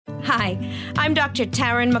Hi, I'm Dr.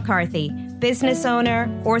 Taryn McCarthy, business owner,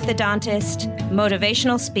 orthodontist,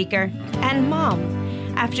 motivational speaker, and mom.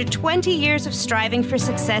 After 20 years of striving for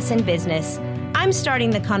success in business, I'm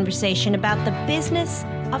starting the conversation about the business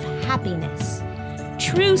of happiness.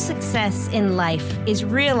 True success in life is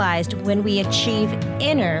realized when we achieve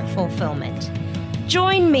inner fulfillment.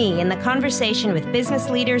 Join me in the conversation with business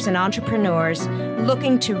leaders and entrepreneurs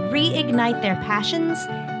looking to reignite their passions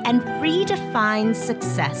and redefine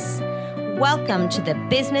success. Welcome to the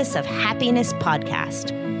Business of Happiness podcast.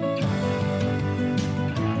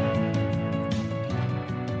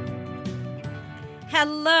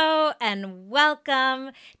 Hello and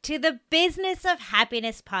welcome to the Business of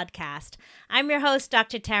Happiness podcast. I'm your host,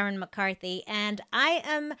 Dr. Taryn McCarthy, and I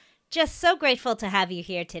am just so grateful to have you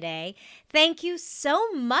here today. Thank you so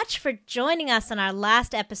much for joining us on our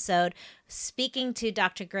last episode, speaking to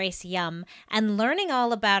Dr. Grace Yum and learning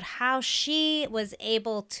all about how she was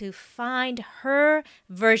able to find her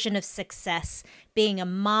version of success, being a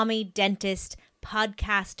mommy, dentist,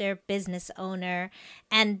 podcaster, business owner,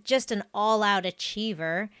 and just an all-out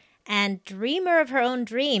achiever and dreamer of her own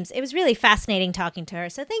dreams. It was really fascinating talking to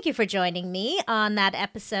her. So thank you for joining me on that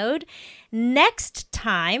episode. Next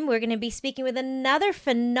time, we're going to be speaking with another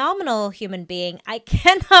phenomenal human being. I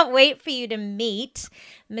cannot wait for you to meet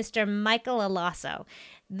Mr. Michael Alasso.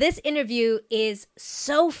 This interview is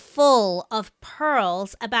so full of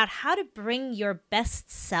pearls about how to bring your best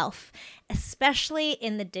self, especially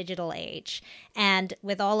in the digital age. And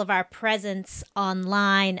with all of our presence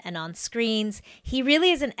online and on screens, he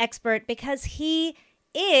really is an expert because he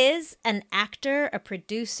is an actor, a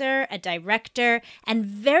producer, a director, and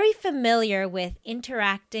very familiar with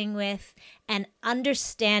interacting with and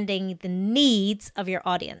understanding the needs of your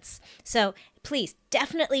audience. So please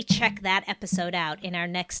definitely check that episode out in our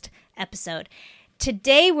next episode.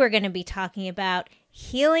 Today, we're going to be talking about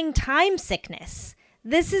healing time sickness.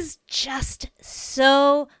 This is just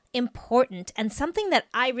so important and something that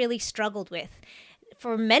I really struggled with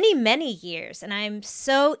for many, many years. And I'm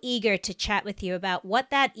so eager to chat with you about what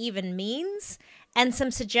that even means and some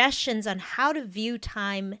suggestions on how to view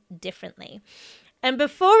time differently. And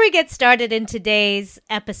before we get started in today's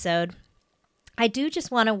episode, I do just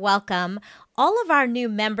want to welcome all of our new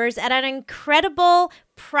members at an incredible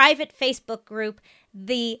private Facebook group,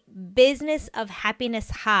 the Business of Happiness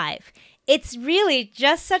Hive. It's really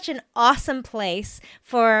just such an awesome place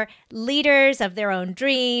for leaders of their own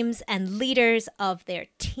dreams and leaders of their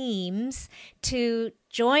teams to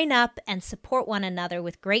join up and support one another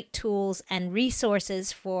with great tools and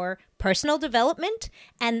resources for personal development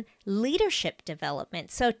and leadership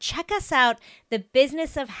development. So check us out, the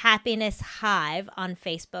Business of Happiness Hive on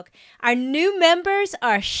Facebook. Our new members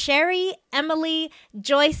are Sherry, Emily,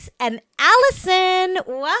 Joyce, and Allison.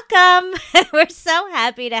 Welcome. We're so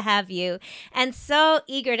happy to have you and so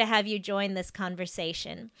eager to have you join this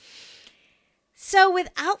conversation. So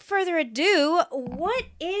without further ado, what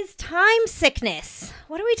is time sickness?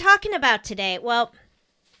 What are we talking about today? Well,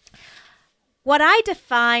 what I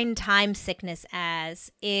define time sickness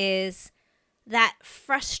as is that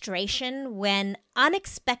frustration when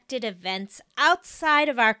unexpected events outside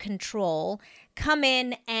of our control come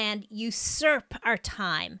in and usurp our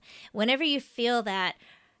time. Whenever you feel that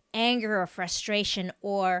anger or frustration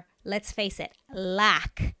or, let's face it,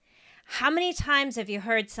 lack. How many times have you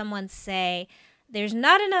heard someone say, "There's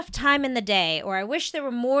not enough time in the day," or "I wish there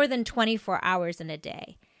were more than 24 hours in a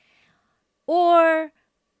day"? Or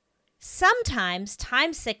sometimes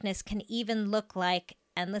time sickness can even look like,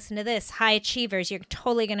 and listen to this, high achievers, you're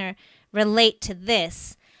totally going to relate to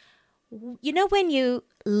this. You know when you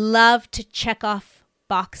love to check off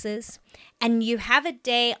boxes and you have a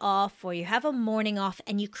day off or you have a morning off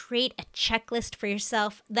and you create a checklist for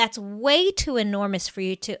yourself that's way too enormous for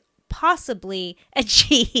you to possibly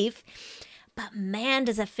achieve? But man,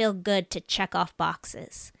 does it feel good to check off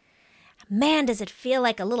boxes. Man, does it feel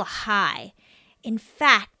like a little high. In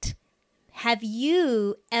fact, can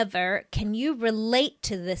you relate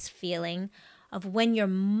to this feeling of when you're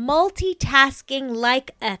multitasking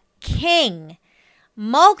like a king,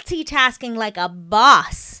 multitasking like a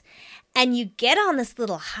boss, and you get on this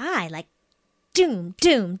little high, like doom,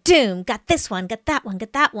 doom, doom, got this one, got that one,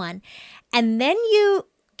 got that one. And then you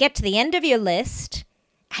get to the end of your list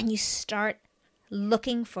and you start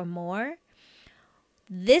looking for more.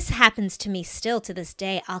 This happens to me still to this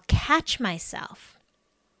day. I'll catch myself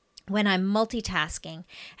when I'm multitasking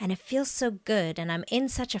and it feels so good and I'm in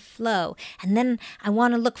such a flow, and then I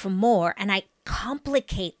want to look for more and I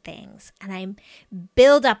complicate things and I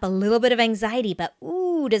build up a little bit of anxiety, but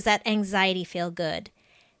ooh, does that anxiety feel good?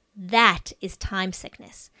 That is time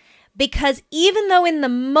sickness. Because even though in the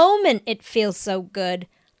moment it feels so good,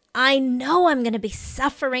 I know I'm going to be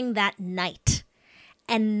suffering that night.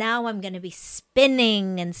 And now I'm going to be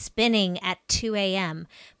spinning and spinning at 2 a.m.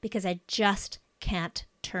 because I just can't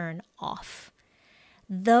turn off.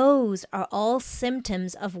 Those are all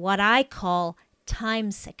symptoms of what I call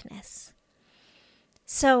time sickness.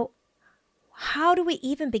 So how do we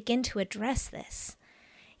even begin to address this?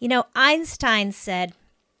 You know, Einstein said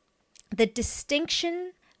the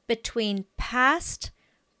distinction between past,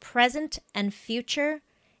 present, and future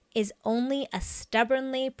is only a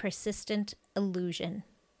stubbornly persistent illusion.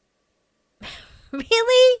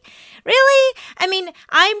 Really? Really? I mean,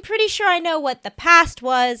 I'm pretty sure I know what the past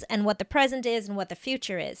was and what the present is and what the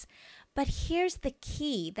future is. But here's the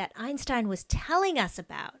key that Einstein was telling us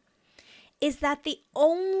about, is that the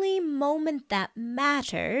only moment that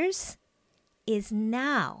matters is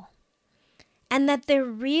now. And that there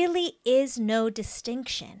really is no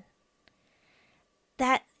distinction.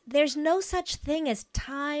 That there's no such thing as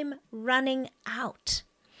time running out.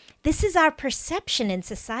 This is our perception in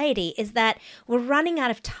society, is that we're running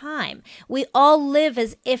out of time. We all live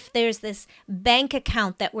as if there's this bank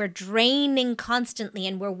account that we're draining constantly,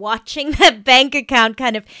 and we're watching that bank account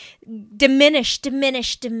kind of diminish.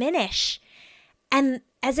 And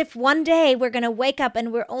as if one day we're going to wake up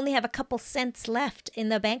and we only have a couple cents left in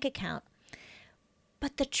the bank account.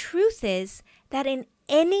 But the truth is that in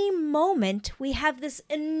any moment we have this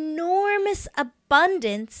enormous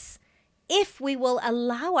abundance if we will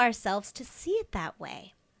allow ourselves to see it that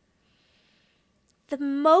way. The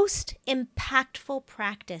most impactful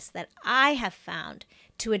practice that I have found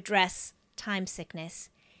to address time sickness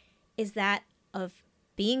is that of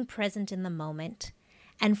being present in the moment.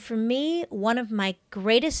 And for me, one of my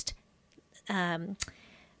greatest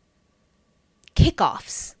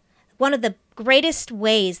kickoffs, one of the greatest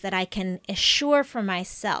ways that I can assure for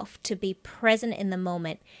myself to be present in the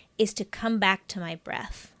moment is to come back to my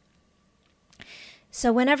breath.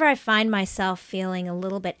 So whenever I find myself feeling a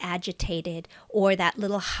little bit agitated, or that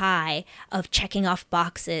little high of checking off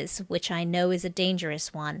boxes, which I know is a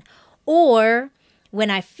dangerous one, or when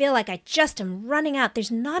I feel like I just am running out, there's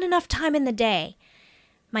not enough time in the day,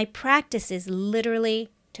 my practice is literally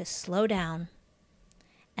to slow down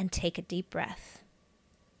and take a deep breath.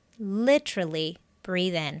 Literally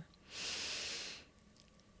breathe in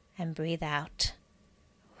and breathe out.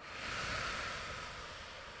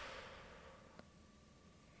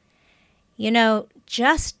 You know,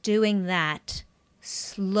 just doing that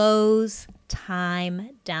slows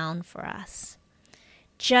time down for us.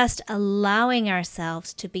 Just allowing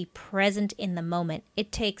ourselves to be present in the moment.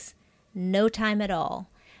 It takes no time at all,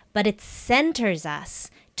 but it centers us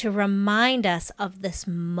to remind us of this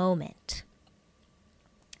moment.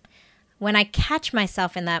 When I catch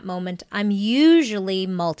myself in that moment, I'm usually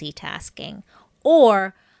multitasking,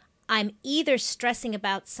 or I'm either stressing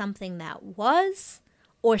about something that was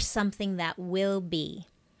or something that will be.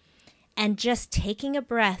 And just taking a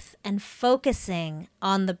breath and focusing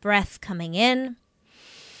on the breath coming in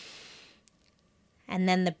and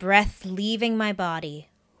then the breath leaving my body.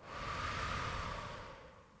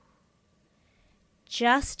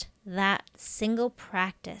 Just that single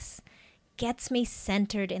practice gets me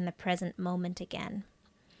centered in the present moment again.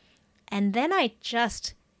 And then I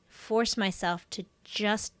just force myself to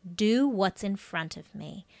just do what's in front of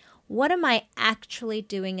me. What am I actually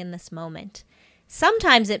doing in this moment?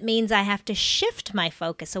 Sometimes it means I have to shift my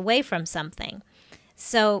focus away from something.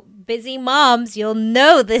 So busy moms, you'll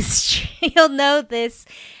know this. You'll know this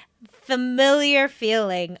familiar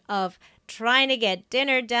feeling of trying to get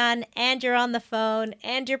dinner done, and you're on the phone,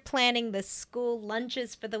 and you're planning the school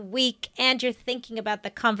lunches for the week, and you're thinking about the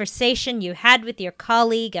conversation you had with your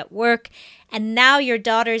colleague at work, and now your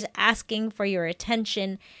daughter's asking for your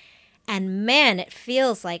attention. And man, it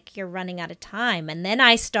feels like you're running out of time. And then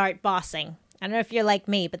I start bossing. I don't know if you're like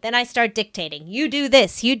me, but then I start dictating. You do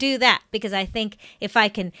this, you do that. Because I think if I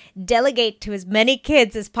can delegate to as many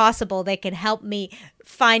kids as possible, they can help me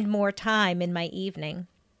find more time in my evening.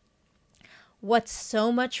 What's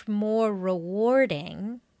so much more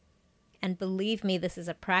rewarding, and believe me, this is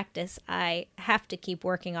a practice I have to keep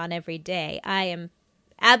working on every day. I am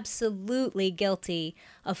absolutely guilty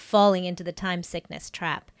of falling into the time sickness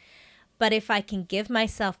trap. But if I can give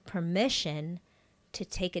myself permission to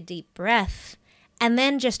take a deep breath and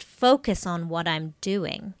then just focus on what I'm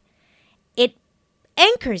doing, it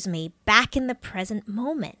anchors me back in the present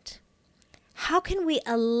moment. How can we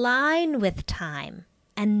align with time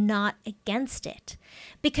and not against it?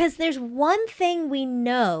 Because there's one thing we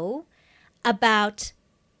know about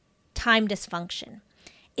time dysfunction,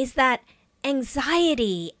 is that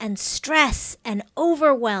Anxiety and stress and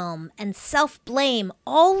overwhelm and self-blame,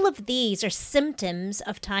 all of these are symptoms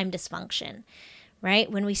of time dysfunction,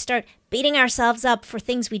 right? When we start beating ourselves up for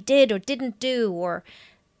things we did or didn't do, or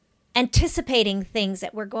anticipating things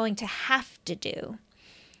that we're going to have to do,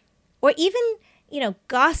 or even,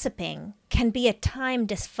 gossiping can be a time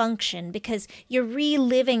dysfunction because you're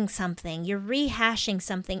reliving something, you're rehashing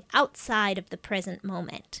something outside of the present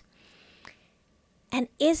moment. And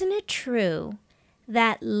isn't it true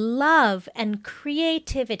that love and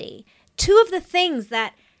creativity, two of the things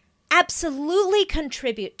that absolutely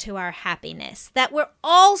contribute to our happiness, that we're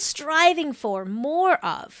all striving for more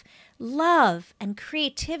of, love and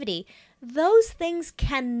creativity, those things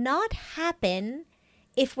cannot happen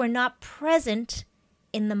if we're not present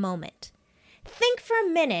in the moment. Think for a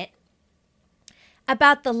minute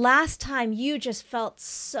about the last time you just felt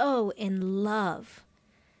so in love.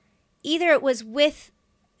 Either it was with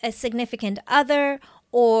a significant other,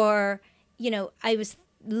 or, I was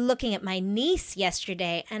looking at my niece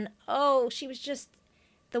yesterday, and she was just,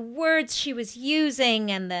 the words she was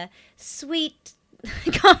using and the sweet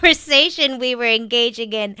conversation we were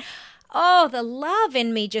engaging in. Oh, the love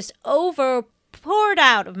in me just poured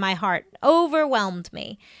out of my heart, overwhelmed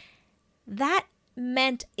me. That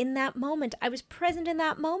meant in that moment, I was present in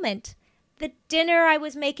that moment. The dinner I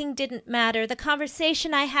was making didn't matter. The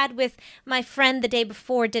conversation I had with my friend the day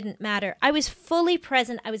before didn't matter. I was fully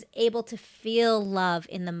present. I was able to feel love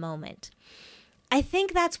in the moment. I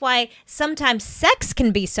think that's why sometimes sex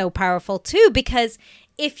can be so powerful too, because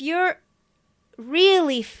if you're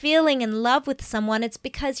really feeling in love with someone, it's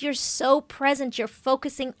because you're so present. You're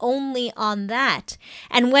focusing only on that.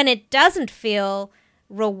 And when it doesn't feel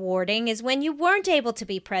rewarding is when you weren't able to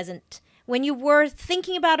be present, when you were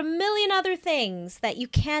thinking about a million other things, that you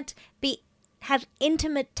can't have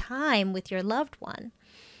intimate time with your loved one.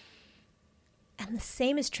 And the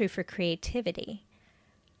same is true for creativity.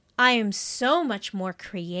 I am so much more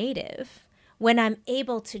creative when I'm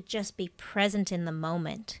able to just be present in the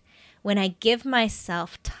moment, when I give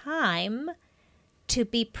myself time to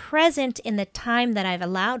be present in the time that I've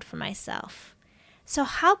allowed for myself. So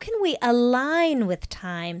how can we align with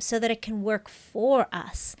time so that it can work for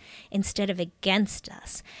us instead of against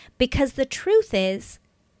us? Because the truth is,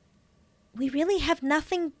 we really have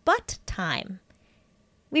nothing but time.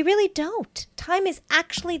 We really don't. Time is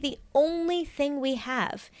actually the only thing we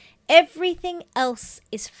have. Everything else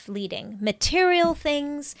is fleeting. Material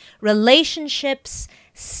things, relationships,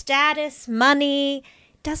 status, money,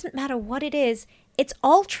 doesn't matter what it is, it's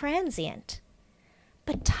all transient.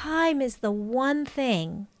 But time is the one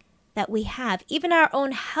thing that we have. Even our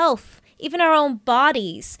own health, even our own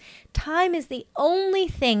bodies, time is the only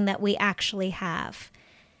thing that we actually have.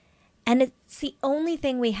 And it's the only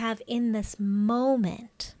thing we have in this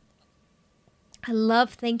moment. I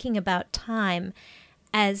love thinking about time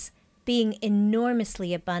as being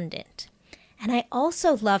enormously abundant. And I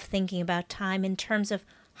also love thinking about time in terms of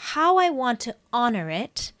how I want to honor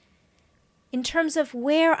it, in terms of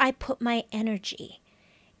where I put my energy.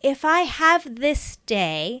 If I have this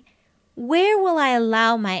day, where will I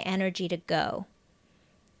allow my energy to go?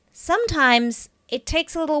 Sometimes it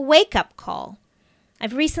takes a little wake-up call.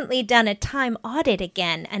 I've recently done a time audit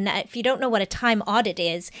again, and if you don't know what a time audit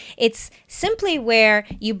is, it's simply where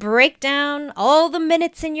you break down all the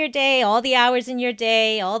minutes in your day, all the hours in your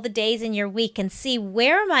day, all the days in your week, and see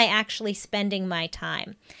where am I actually spending my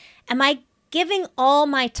time. Am I giving all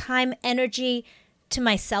my time energy to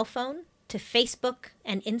my cell phone, to Facebook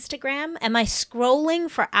and Instagram? Am I scrolling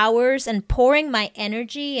for hours and pouring my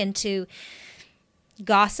energy into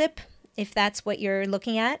gossip, if that's what you're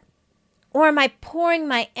looking at? Or am I pouring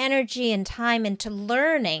my energy and time into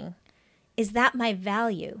learning? Is that my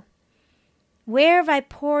value? Where have I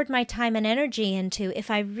poured my time and energy into? If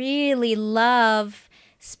I really love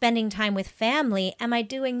spending time with family, am I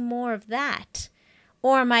doing more of that?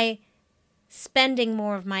 Or am I spending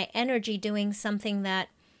more of my energy doing something that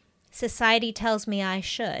society tells me I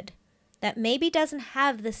should, that maybe doesn't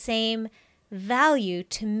have the same value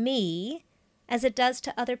to me as it does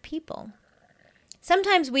to other people?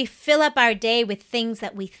 Sometimes we fill up our day with things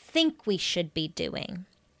that we think we should be doing.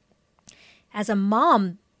 As a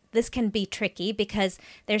mom, this can be tricky because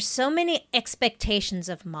there's so many expectations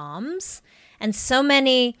of moms and so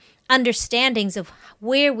many understandings of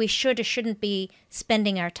where we should or shouldn't be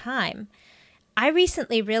spending our time. I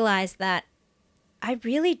recently realized that I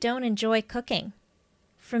really don't enjoy cooking.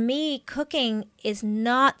 For me, cooking is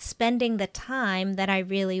not spending the time that I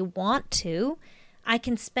really want to. I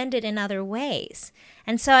can spend it in other ways.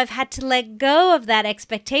 And so I've had to let go of that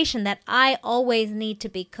expectation that I always need to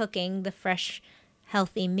be cooking the fresh,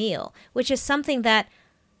 healthy meal, which is something that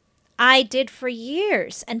I did for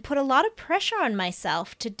years and put a lot of pressure on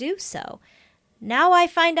myself to do so. Now I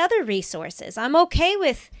find other resources. I'm okay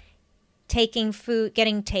with getting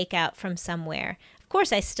takeout from somewhere. Of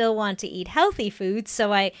course, I still want to eat healthy food,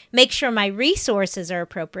 so I make sure my resources are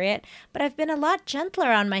appropriate, but I've been a lot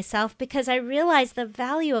gentler on myself because I realize the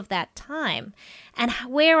value of that time and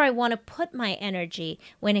where I want to put my energy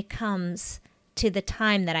when it comes to the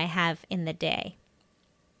time that I have in the day.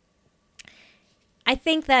 I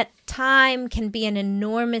think that time can be an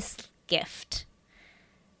enormous gift.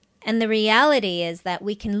 And the reality is that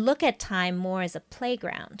we can look at time more as a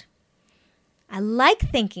playground. I like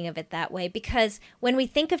thinking of it that way because when we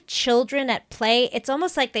think of children at play, it's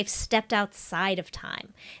almost like they've stepped outside of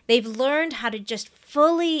time. They've learned how to just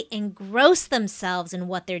fully engross themselves in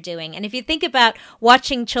what they're doing. And if you think about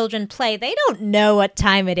watching children play, they don't know what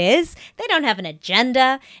time it is. They don't have an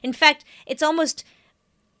agenda. In fact, it's almost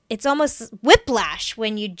whiplash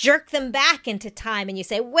when you jerk them back into time and you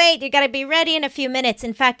say, wait, you got to be ready in a few minutes.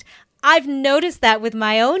 In fact, I've noticed that with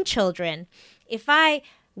my own children. If I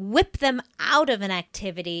whip them out of an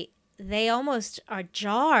activity, they almost are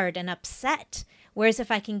jarred and upset. Whereas if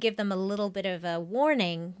I can give them a little bit of a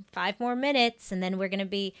warning, 5 more minutes, and then we're going to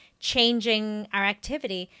be changing our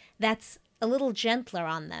activity, that's a little gentler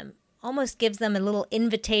on them. Almost gives them a little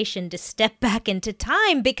invitation to step back into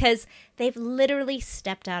time because they've literally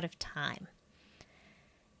stepped out of time.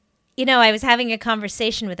 You know, I was having a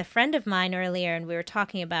conversation with a friend of mine earlier, and we were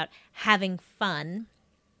talking about having fun.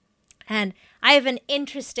 And I have an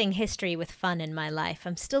interesting history with fun in my life.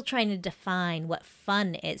 I'm still trying to define what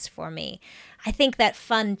fun is for me. I think that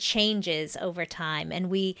fun changes over time, and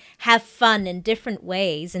we have fun in different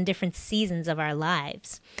ways in different seasons of our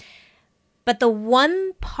lives. But the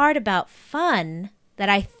one part about fun that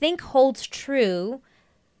I think holds true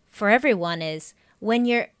for everyone is when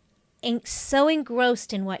you're so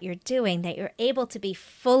engrossed in what you're doing that you're able to be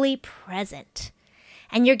fully present.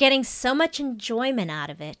 And you're getting so much enjoyment out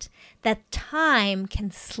of it that time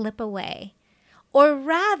can slip away. Or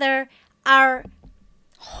rather, our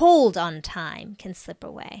hold on time can slip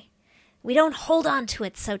away. We don't hold on to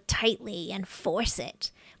it so tightly and force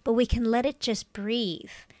it, but we can let it just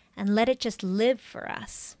breathe and let it just live for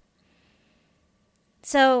us.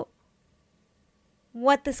 So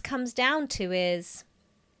what this comes down to is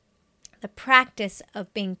the practice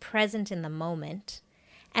of being present in the moment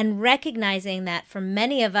and recognizing that for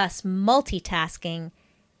many of us, multitasking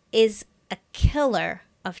is a killer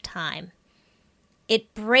of time.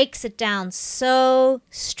 It breaks it down so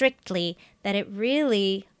strictly that it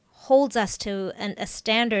really holds us to a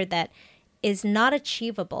standard that is not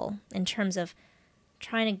achievable in terms of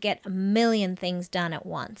trying to get a million things done at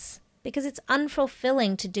once. Because it's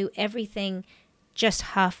unfulfilling to do everything just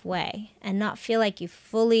halfway and not feel like you've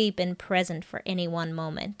fully been present for any one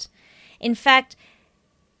moment. In fact,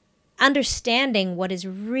 understanding what is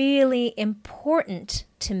really important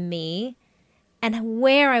to me and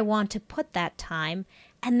where I want to put that time,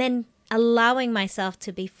 and then allowing myself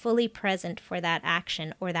to be fully present for that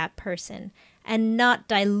action or that person and not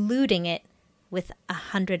diluting it with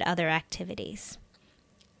 100 other activities.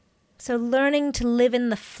 So learning to live in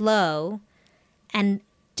the flow and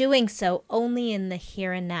doing so only in the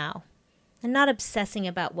here and now and not obsessing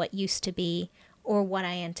about what used to be or what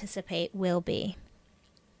I anticipate will be.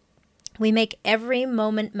 We make every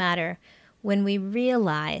moment matter when we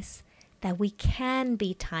realize that we can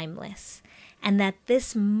be timeless and that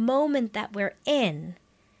this moment that we're in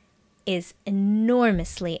is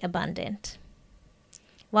enormously abundant.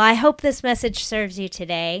 Well, I hope this message serves you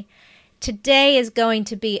today. Today is going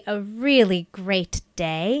to be a really great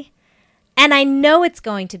day. And I know it's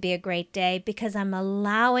going to be a great day because I'm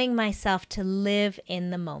allowing myself to live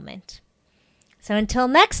in the moment. So until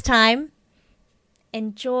next time,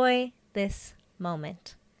 enjoy this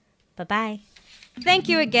moment. Bye-bye. Thank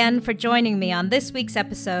you again for joining me on this week's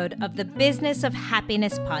episode of the Business of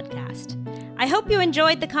Happiness podcast. I hope you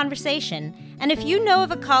enjoyed the conversation, and if you know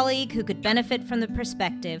of a colleague who could benefit from the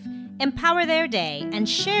perspective, empower their day and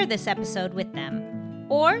share this episode with them.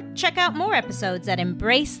 Or check out more episodes at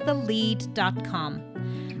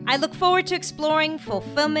embracethelead.com. I look forward to exploring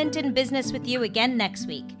fulfillment in business with you again next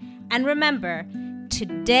week. And remember,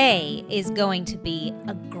 today is going to be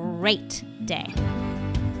a great day.